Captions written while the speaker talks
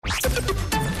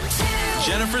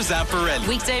Jennifer Zamparelli.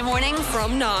 Weekday morning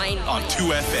from 9 on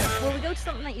 2FM. Well, we go to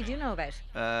something that you do know about.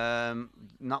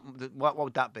 What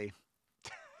would that be?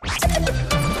 Big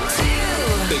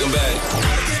and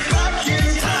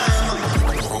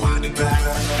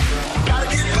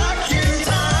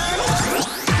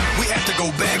we have to go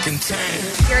back in time.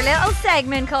 Your little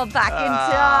segment called Back in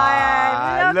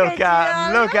Time. Look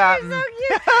at him. So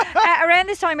cute. Around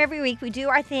this time every week we do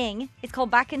our thing. It's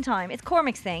called Back in Time. It's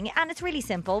Cormac's thing, and it's really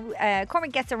simple.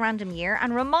 Cormac gets a random year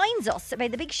and reminds us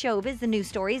about the big showbiz, the news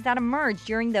stories that emerged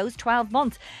during those 12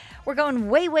 months. We're going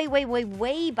way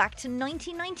back to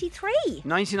 1993.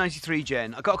 1993,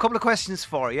 Jen. I've got a couple of questions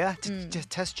for you to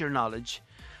test your knowledge.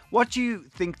 What do you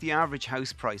think the average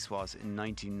house price was in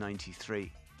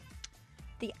 1993?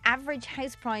 The average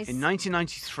house price in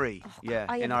 1993,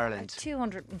 in Ireland.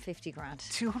 250 grand.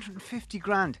 250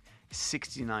 grand.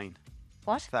 69.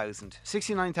 What?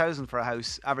 69,000 for a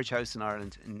house, average house in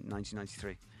Ireland in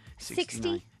 1993.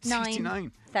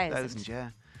 69,000, yeah.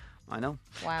 I know.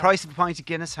 Wow. Price of a pint of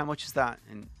Guinness, how much is that?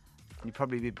 And you'd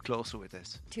probably be closer with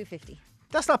this. 250.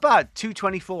 That's not bad.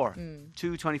 224.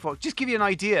 224. Just give you an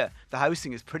idea. The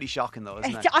housing is pretty shocking, though,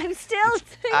 isn't it? I'm still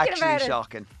thinking about it. Actually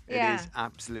shocking. Yeah. It is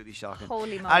absolutely shocking.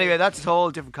 Holy moly. Anyway, that's a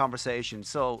whole different conversation.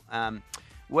 So,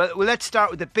 well, let's start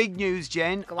with the big news,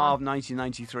 Jen, of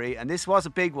 1993. And this was a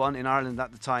big one in Ireland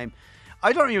at the time.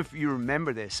 I don't know if you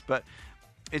remember this, but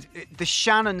the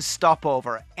Shannon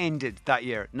stopover ended that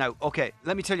year. Now, okay,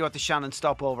 let me tell you what the Shannon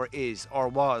stopover is or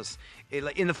was.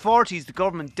 In the 40s, the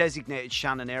government designated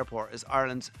Shannon Airport as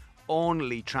Ireland's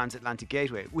only transatlantic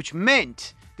gateway, which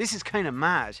meant, this is kind of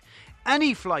mad,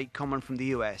 any flight coming from the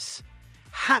US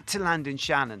had to land in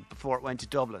Shannon before it went to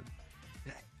Dublin.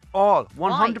 All, 100%.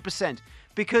 Why?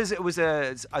 Because it was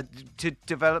it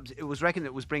was reckoned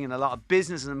it was bringing a lot of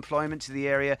business and employment to the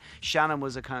area. Shannon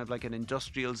was a kind of like an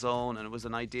industrial zone, and it was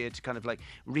an idea to kind of like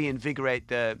reinvigorate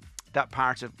that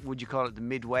part of, would you call it, the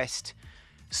Midwest.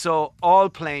 So all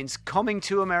planes coming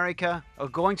to America or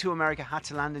going to America had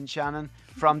to land in Shannon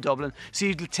from Dublin. So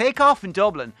you'd take off in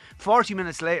Dublin, 40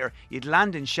 minutes later you'd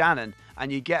land in Shannon, and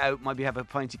you get out, maybe have a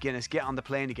pint of Guinness, get on the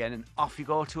plane again, and off you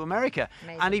go to America.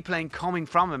 Amazing. Any plane coming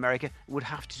from America would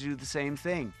have to do the same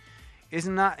thing.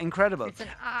 Isn't that incredible? It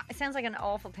sounds like an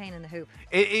awful pain in the hoop.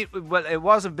 Well, it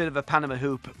was a bit of a Panama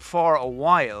hoop for a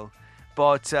while,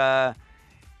 but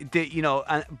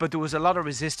but there was a lot of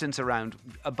resistance around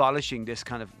abolishing this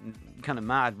kind of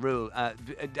mad rule.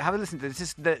 Have a listen to this. This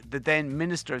is the then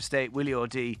Minister of State, Willie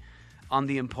O'Dea, on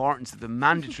the importance of the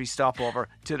mandatory stopover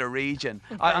to the region.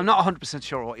 I'm not 100%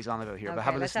 sure what he's on about here, but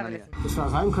have a listen. As far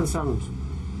as I'm concerned,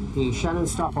 the Shannon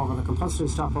stopover, the compulsory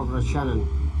stopover at Shannon,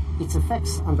 its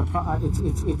effects on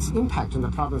its impact on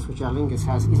the province which Aer Lingus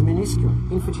has is minuscule,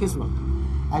 infinitesimal,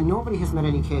 and nobody has made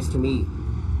any case to me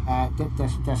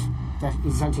that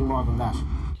is anything more than that.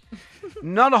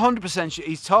 Not 100% sure.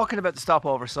 He's talking about the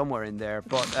stopover somewhere in there,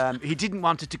 but he didn't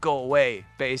want it to go away,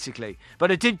 basically.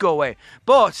 But it did go away.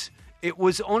 But it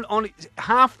was only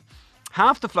half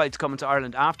the flights coming to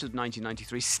Ireland after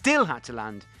 1993 still had to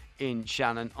land in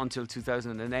Shannon until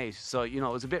 2008. So, it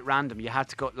was a bit random. You had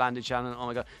to go land in Shannon. Oh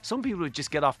my God. Some people would just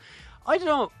get off. I don't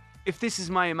know if this is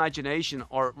my imagination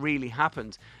or it really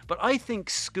happened, but I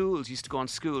think schools used to go on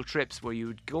school trips where you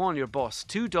would go on your bus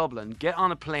to Dublin, get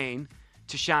on a plane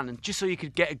to Shannon, just so you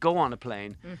could go on a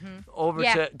plane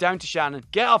down to Shannon,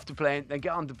 get off the plane, then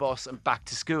get on the bus and back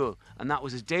to school. And that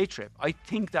was a day trip. I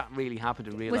think that really happened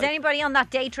in real life. Was anybody on that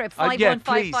day trip? Yeah,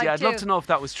 please. Yeah, I'd love to know if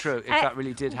that was true, if that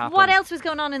really did happen. What else was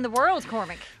going on in the world,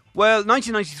 Cormac? Well,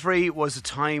 1993 was a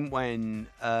time when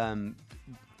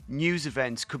news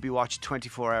events could be watched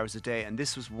 24 hours a day, and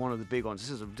this was one of the big ones. This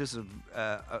is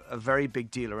a very big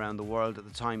deal around the world at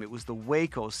the time. It was the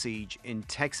Waco siege in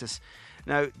Texas.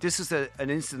 Now, this is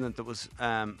an incident that was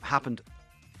happened.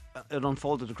 It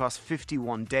unfolded across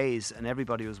 51 days, and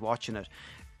everybody was watching it.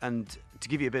 And to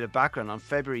give you a bit of background, on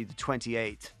February the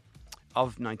 28th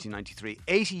of 1993,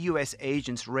 80 US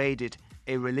agents raided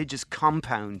a religious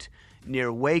compound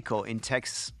near Waco in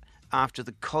Texas after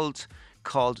the cult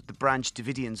called the Branch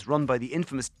Davidians, run by the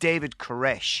infamous David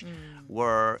Koresh,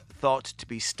 were thought to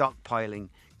be stockpiling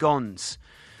guns.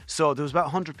 So there was about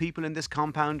 100 people in this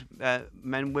compound,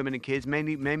 men, women and kids,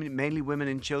 mainly women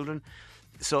and children.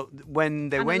 So when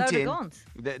they went in,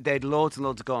 they had loads and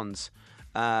loads of guns,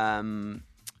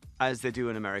 as they do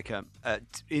in America.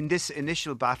 In this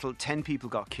initial battle, 10 people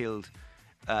got killed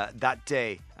that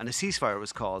day, and a ceasefire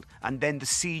was called, and then the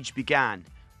siege began.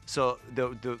 So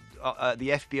the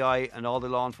FBI and all the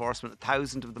law enforcement,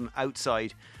 1,000 of them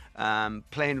outside,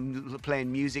 playing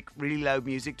music, really loud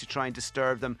music to try and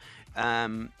disturb them.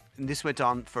 and this went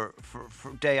on for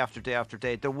day after day after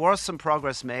day. There was some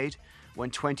progress made when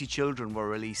 20 children were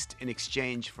released in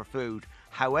exchange for food.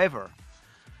 However,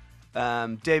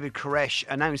 David Koresh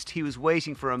announced he was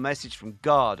waiting for a message from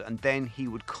God, and then he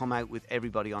would come out with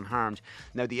everybody unharmed.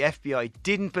 Now, the FBI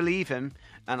didn't believe him,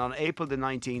 and on April the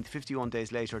 19th, 51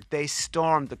 days later, they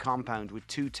stormed the compound with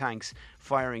 2 tanks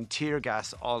firing tear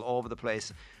gas all over the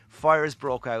place. Fires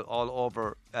broke out all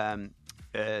over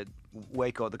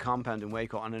Waco, the compound in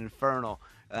Waco, and an inferno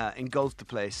engulfed the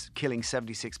place, killing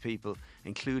 76 people,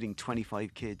 including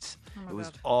 25 kids. It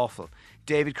was awful.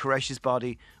 David Koresh's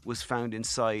body was found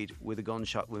inside with a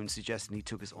gunshot wound, suggesting he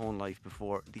took his own life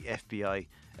before the FBI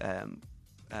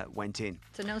went in.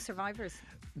 So no survivors?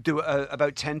 There were,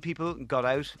 about 10 people got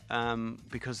out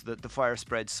because the fire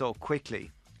spread so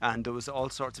quickly. And there was all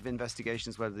sorts of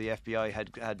investigations whether the FBI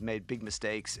had made big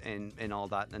mistakes in all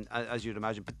that, and as you'd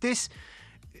imagine. But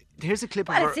here's a clip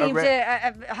Well, of it seemed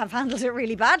to have handled it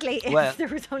really badly. Well, there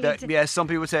was only yeah, some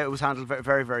people would say it was handled very,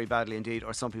 very, very badly indeed,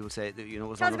 or some people say that, it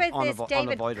was Tell us about this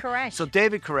David unavoidable. Koresh. So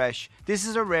David Koresh, this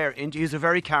is a rare. He's a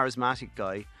very charismatic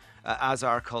guy, as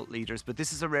are cult leaders. But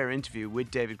this is a rare interview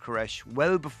with David Koresh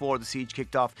well before the siege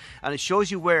kicked off, and it shows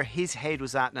you where his head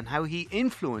was at and how he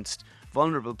influenced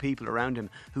vulnerable people around him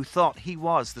who thought he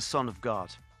was the Son of God.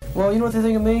 Well, you know what they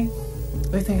think of me?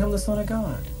 They think I'm the Son of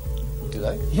God. Do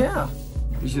they? Yeah.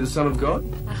 Is he the Son of God?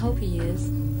 I hope he is.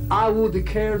 I will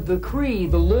declare the decree.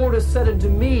 The Lord has said unto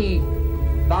me,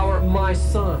 Thou art my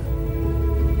Son.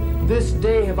 This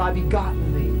day have I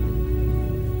begotten thee.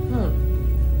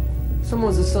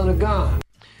 Someone's the Son of God.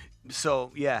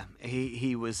 So yeah,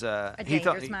 he was a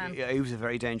dangerous man. He was a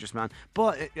very dangerous man.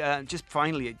 But just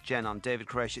finally, Jen, on David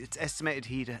Koresh, it's estimated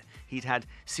he'd had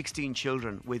 16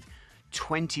 children with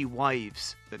 20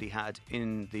 wives that he had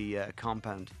in the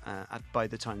compound by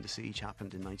the time the siege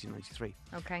happened in 1993.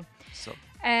 Okay. So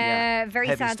very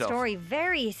heavy sad stuff. story.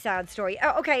 Very sad story.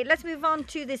 Oh, okay, let's move on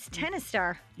to this tennis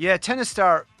star. Yeah, tennis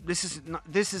star. This is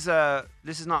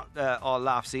not all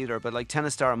laughs either. But like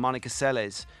tennis star Monica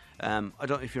Seles. I don't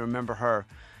know if you remember her.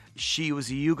 She was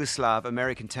a Yugoslav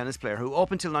American tennis player who,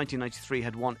 up until 1993,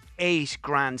 had won 8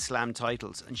 Grand Slam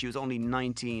titles, and she was only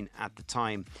 19 at the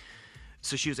time.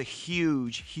 So she was a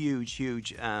huge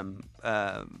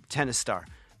tennis star.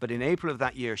 But in April of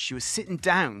that year, she was sitting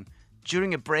down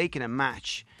during a break in a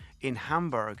match in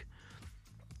Hamburg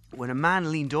when a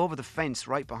man leaned over the fence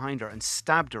right behind her and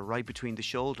stabbed her right between the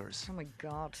shoulders Oh my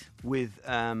God. with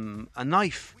a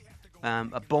knife.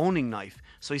 A boning knife.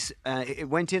 So it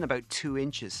went in about 2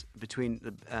 inches between.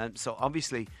 So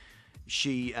obviously,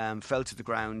 she fell to the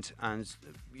ground, and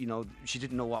she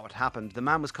didn't know what had happened. The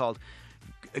man was called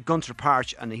Gunther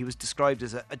Parch, and he was described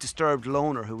as a disturbed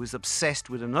loner who was obsessed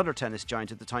with another tennis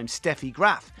giant at the time, Steffi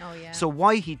Graf. Oh yeah. So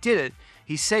why he did it?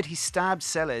 He said he stabbed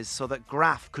Seles so that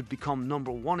Graf could become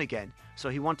number 1 again. So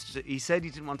he said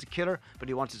he didn't want to kill her, but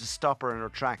he wanted to stop her in her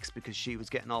tracks because she was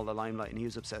getting all the limelight, and he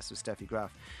was obsessed with Steffi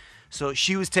Graf. So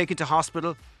she was taken to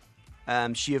hospital.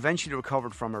 She eventually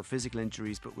recovered from her physical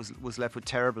injuries, but was left with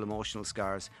terrible emotional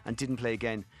scars and didn't play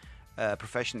again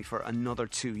professionally for another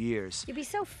 2 years. You'd be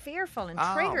so fearful and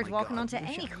Oh triggered my walking God. onto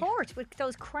any court with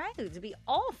those crowds. It'd be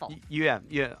awful. Yeah.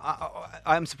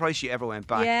 I'm surprised she ever went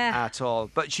back at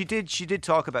all. But she did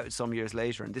talk about it some years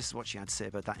later, and this is what she had to say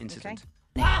about that incident.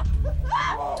 Okay.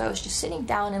 So I was just sitting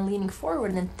down and leaning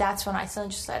forward, and then that's when I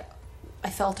suddenly just said, I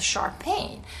felt a sharp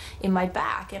pain in my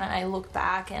back, and I looked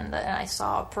back and I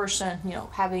saw a person,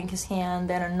 having his hand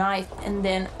and a knife, and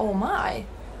then, oh my,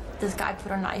 this guy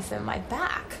put a knife in my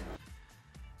back.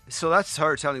 So that's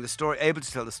her telling the story, able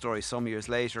to tell the story some years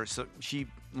later. So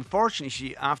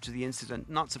unfortunately, after the incident,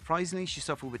 not surprisingly, she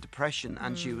suffered with depression,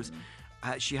 and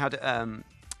she had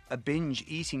a binge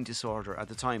eating disorder at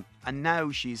the time, and now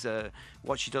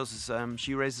what she does is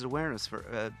she raises awareness for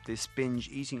this binge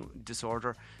eating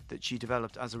disorder that she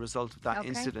developed as a result of that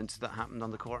incident that happened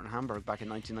on the court in Hamburg back in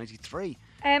 1993.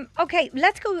 Okay,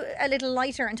 let's go a little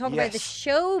lighter and talk about the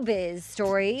showbiz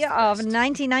story of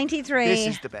 1993. This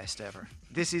is the best ever.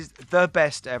 This is the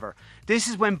best ever. This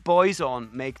is when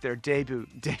Boyzone make their debut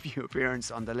appearance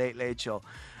on the Late Late Show.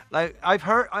 Like I'd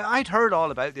heard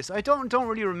all about this. I don't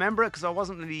really remember it because I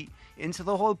wasn't really into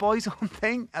the whole Boyzone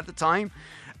thing at the time.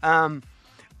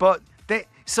 But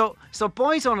so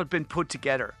Boyzone had been put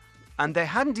together, and they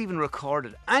hadn't even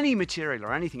recorded any material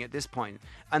or anything at this point,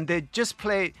 and they just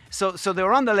played. So they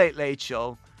were on the Late Late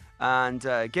Show, and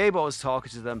Gabo was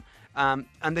talking to them.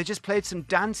 And they just played some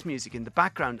dance music in the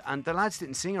background, and the lads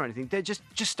didn't sing or anything. They just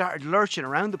started lurching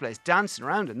around the place, dancing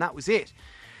around, and that was it.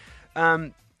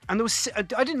 And there was, I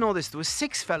didn't know this, there was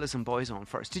 6 fellas and boys on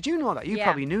first. Did you know that? You Yeah.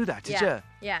 probably knew that, did you?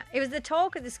 Yeah, it was the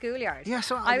talk of the schoolyard. Yeah,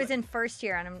 so I was in first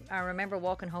year, and I remember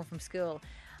walking home from school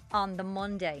on the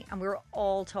Monday, and we were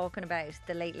all talking about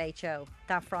the Late Late Show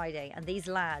that Friday, and these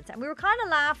lads, and we were kind of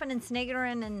laughing and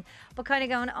sniggering, but kind of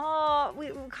going, oh,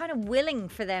 we were kind of willing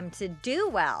for them to do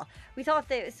well. We thought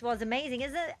this was amazing.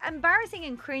 As embarrassing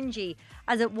and cringy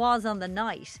as it was on the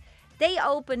night, they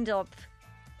opened up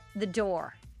the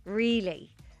door, really,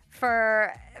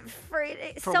 for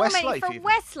so Westlife many, for even.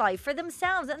 Westlife, for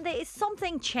themselves, and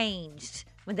something changed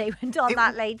when they went on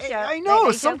that late show. I know, Late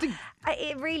Late Show. something.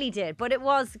 It really did, but it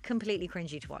was completely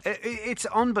cringy to watch, It's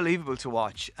unbelievable to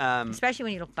watch. especially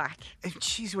when you look back.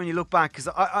 Jeez, when you look back, because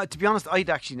to be honest, I'd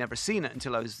actually never seen it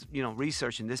until I was,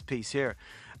 researching this piece here.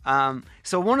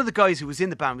 So one of the guys who was in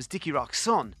the band was Dickie Rock's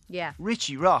son, Yeah.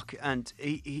 Richie Rock, and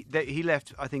he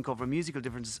left, I think, over musical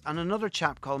differences. And another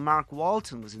chap called Mark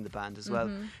Walton was in the band as well,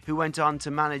 who went on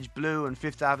to manage Blue and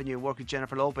Fifth Avenue, work with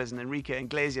Jennifer Lopez and Enrique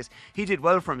Iglesias. He did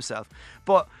well for himself.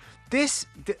 But this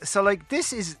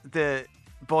is the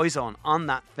Boys on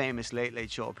that famous Late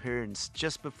Late Show appearance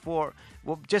just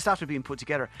after being put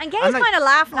together. And Gay's kind of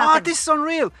laughing at oh, them. this is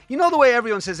unreal. You know the way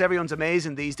everyone says everyone's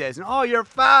amazing these days, and oh, you're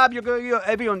fab.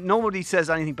 Nobody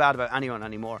says anything bad about anyone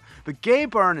anymore. But Gay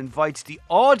Byrne invites the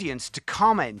audience to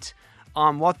comment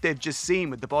on what they've just seen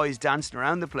with the boys dancing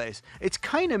around the place. It's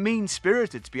kind of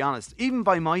mean-spirited, to be honest, even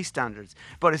by my standards,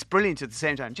 but it's brilliant at the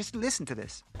same time. Just listen to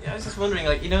this. Yeah, I was just wondering,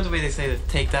 the way they say that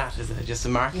Take That is just a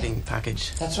marketing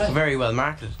package. That's right. Very well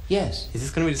marketed. Yes. Is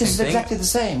this going to be the This same is thing? exactly the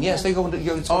same. Yes, they go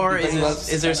into. Or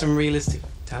is there some realistic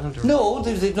talent? Or No,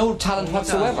 there's no talent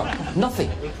whatsoever. Nothing.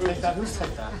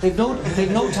 They've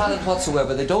no talent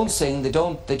whatsoever. They don't sing. They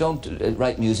don't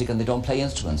write music, and they don't play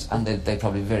instruments. And they're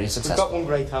probably very We've successful. got one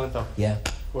great talent though. Yeah.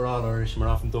 We're all Irish and we're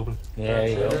off in Dublin. There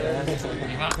you go. Was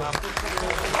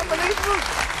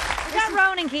that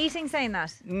Ronan Keating saying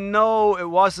that? No, it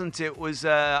wasn't. It was,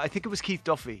 I think it was Keith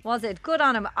Duffy. Was it? Good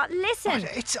on him. Listen,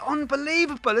 It's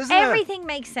unbelievable, isn't everything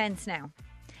makes sense now.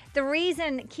 The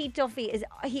reason Keith Duffy is,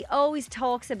 he always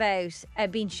talks about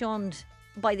being shunned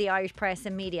by the Irish press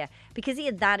and media because he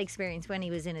had that experience when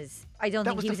he was in his, I don't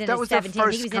think he was in his 17s, I think he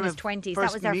was in his 20s. First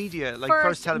That was their media,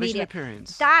 first television media.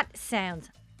 appearance. That sounds,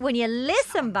 when you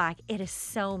listen back, it is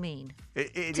so mean. To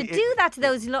do that to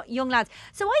those young lads.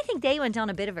 So I think they went on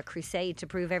a bit of a crusade to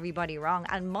prove everybody wrong.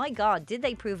 And my God, did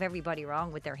they prove everybody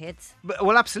wrong with their hits?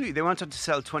 Well, absolutely. They went on to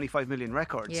sell 25 million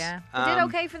records. Yeah. They did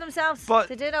okay for themselves. but-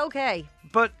 They did okay.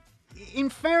 But in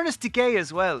fairness to Gay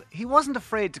as well, he wasn't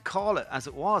afraid to call it as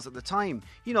it was at the time.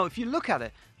 If you look at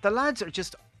it, the lads are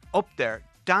just up there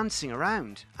dancing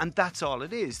around, and that's all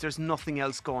it is. There's nothing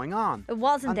else going on. It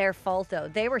wasn't their fault, though.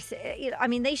 They were,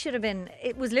 they should have been.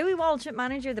 It was Louis Walsh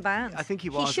manager of the band. I think he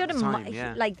was He should at the have, time,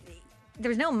 yeah. there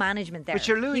was no management there. But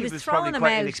your Louis he was throwing probably them quite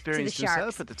out to the inexperienced Sharks.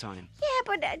 himself at the time. Yeah,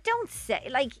 but don't say,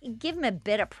 give them a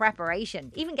bit of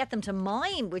preparation. Even get them to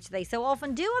mime, which they so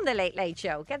often do on the Late Late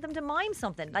Show. Get them to mime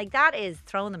something. That is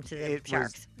throwing them to the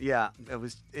Sharks.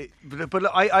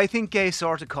 But I think Gay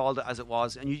sort of called it as it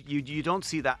was, and you don't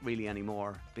see that really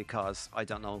anymore because, I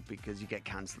don't know, because you get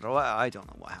cancelled, or I don't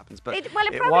know what happens, but it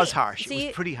was harsh. It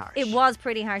was pretty harsh. It was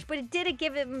pretty harsh, but it did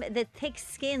give them the thick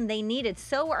skin they needed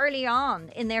so early on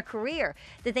in their career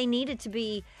that they needed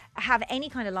to have any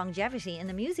kind of longevity in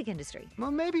the music industry.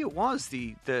 Well, maybe it was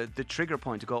the trigger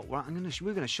point to go, well,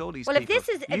 we're going to show these well, people. If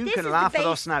this you is can the laugh base, at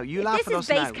us now. You if laugh this at is us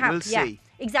base now. camp, We'll yeah, see.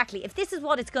 Exactly. If this is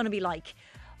what it's going to be like,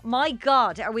 my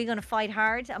God, are we going to fight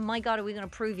hard? And my God, are we going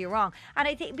to prove you wrong? And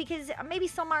I think because maybe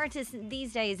some artists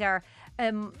these days are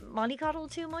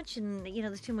mollycoddled too much, and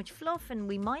there's too much fluff, and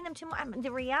we mind them too much. I mean,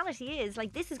 the reality is,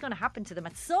 this is going to happen to them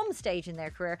at some stage in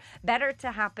their career. Better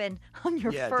to happen on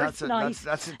your first night,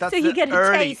 that's so you get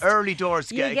a taste. early doors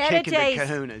to get a kick in the taste.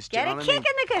 kahunas. Get a do you know kick what I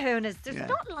mean? in the kahunas. There's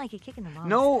nothing like a kick in the balls.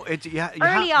 No,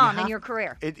 early on in your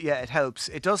career. It helps.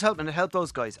 It does help, and it helped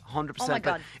those guys 100%. Oh my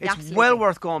God, but it's absolutely. well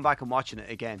worth going back and watching it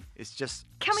again. It's just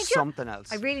something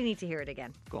else. I really need to hear it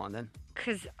again. Go on then.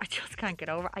 Because I just can't get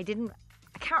over. I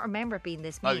can't remember it being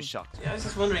this mean. I was shocked. Yeah, I was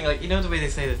just wondering, the way they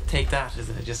say that Take That is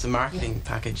just a marketing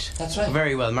package. That's right.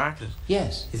 Very well marketed.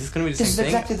 Yes. Is this going to be the This is same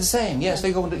thing? exactly the same. Yes,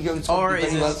 they go into. Or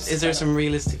is there some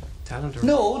realistic talent? Or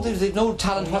No, there's no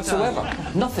talent whatsoever.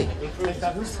 Nothing.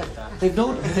 They've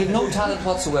no talent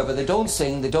whatsoever. They don't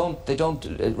sing. They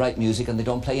don't write music, and they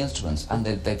don't play instruments. And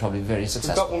they're probably very We've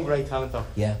successful. got one great talent though.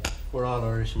 Yeah. We're all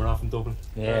Irish and we're off in Dublin.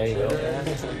 There you go.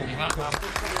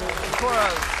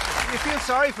 you feel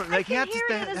sorry for him. Like, he had hear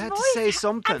it in his to voice. say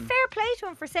something. And fair play to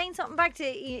him for saying something back to,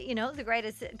 you know, the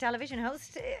greatest television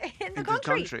host in the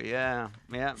country. Yeah.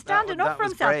 Standing up for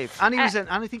was himself. Brave. And he was and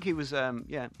I think he was,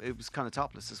 it was kind of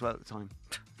topless as well at the time.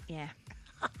 Yeah.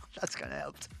 That's kind of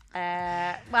helped.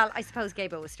 Well, I suppose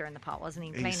Gabo was stirring the pot, wasn't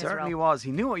he? He Playing his certainly role. was.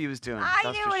 He knew what he was doing.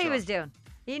 I knew what he was doing.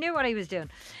 He knew what he was doing.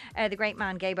 The great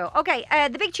man, Gabo. Okay,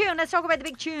 the big tune. Let's talk about the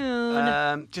big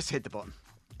tune. Just hit the button.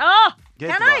 Oh,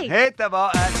 Hit can the I? button. Hit the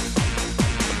button.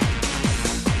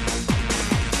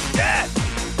 Yeah.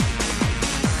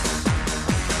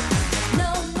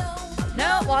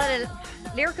 No, what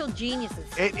lyrical geniuses.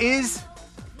 It is.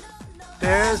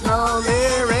 There's no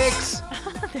lyrics.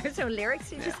 There's no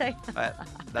lyrics, did you say?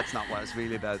 That's not what it's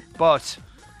really about. But,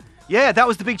 yeah, that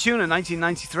was the big tune in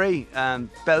 1993.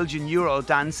 Belgian Euro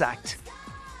Dance Act.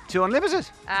 2 Unlimited.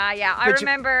 Yeah, I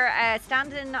remember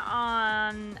standing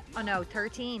on,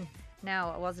 13.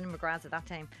 No, I wasn't in McGrath's at that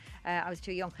time. I was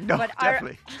too young. No, but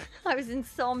definitely. I was in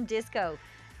some disco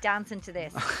dancing to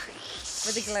this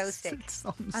with a glow stick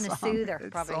and a soother,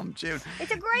 probably. Some tune.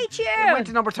 It's a great tune. It went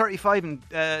to number 35 and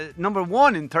number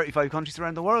 1 in 35 countries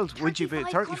around the world. Would you be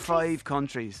 35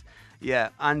 countries? Yeah,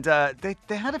 and they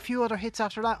had a few other hits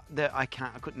after that. I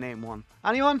couldn't name one.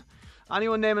 Anyone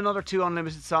name another 2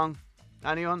 Unlimited song?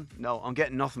 Anyone? No, I'm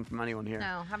getting nothing from anyone here.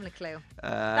 No, haven't a clue.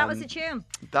 That was the tune.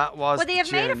 That was. Well, they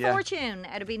have made a yeah. fortune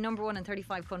out of being number 1 in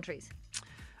 35 countries.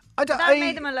 I That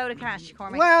made them a load of cash,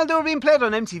 Cormac. Well, they were being played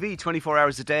on MTV 24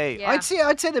 hours a day. Yeah.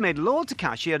 I'd say they made loads of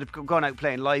cash. You had gone out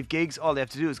playing live gigs. All they have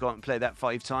to do is go out and play that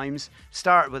 5 times.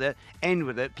 Start with it, end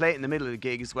with it, play it in the middle of the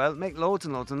gig as well. Make loads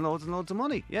and loads and loads and loads of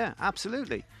money. Yeah,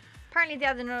 absolutely. Apparently they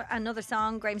had another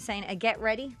song, Graham's saying, Get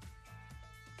Ready.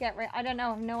 Get Ready. I don't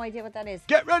know. No idea what that is.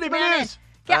 Get ready, Bananas!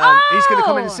 Get He's going to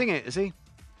come in and sing it, is he?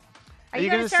 Are you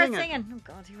going to start sing singing? Oh,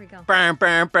 God, here we go. Is that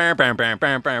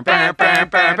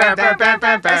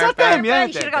them? Yeah.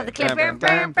 You should have got the clip. Get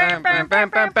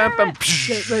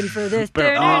ready for this.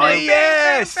 Oh,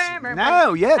 yes!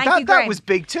 No, yeah, that was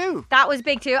big too. That was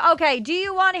big too. Okay, do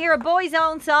you want to hear a Boy's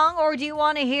Own song or do you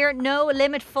want to hear No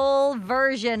Limit full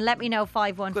version? Let me know,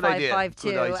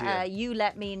 51552. Good idea. You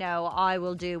let me know. I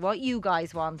will do what you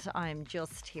guys want. I'm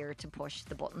just here to push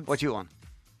the buttons. What do you want?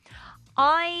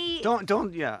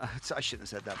 Don't. Yeah, I shouldn't have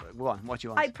said that. But go on. What do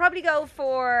you want? I'd probably go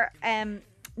for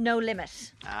No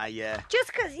Limit. Yeah.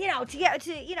 Just because to get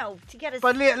us.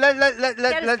 But let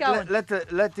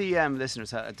the listeners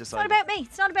decide. It's not about me.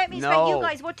 It's not about me. It's about you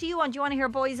guys. What do you want? Do you want to hear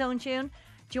Boy's Own tune?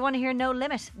 Do you want to hear No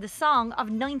Limit, the song of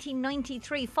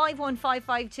 1993?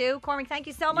 51552. Cormac, thank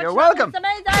you so much. You're welcome. It's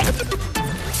amazing.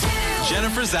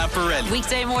 Jennifer Zamparelli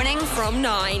Weekday morning from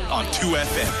 9 on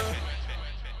 2FM.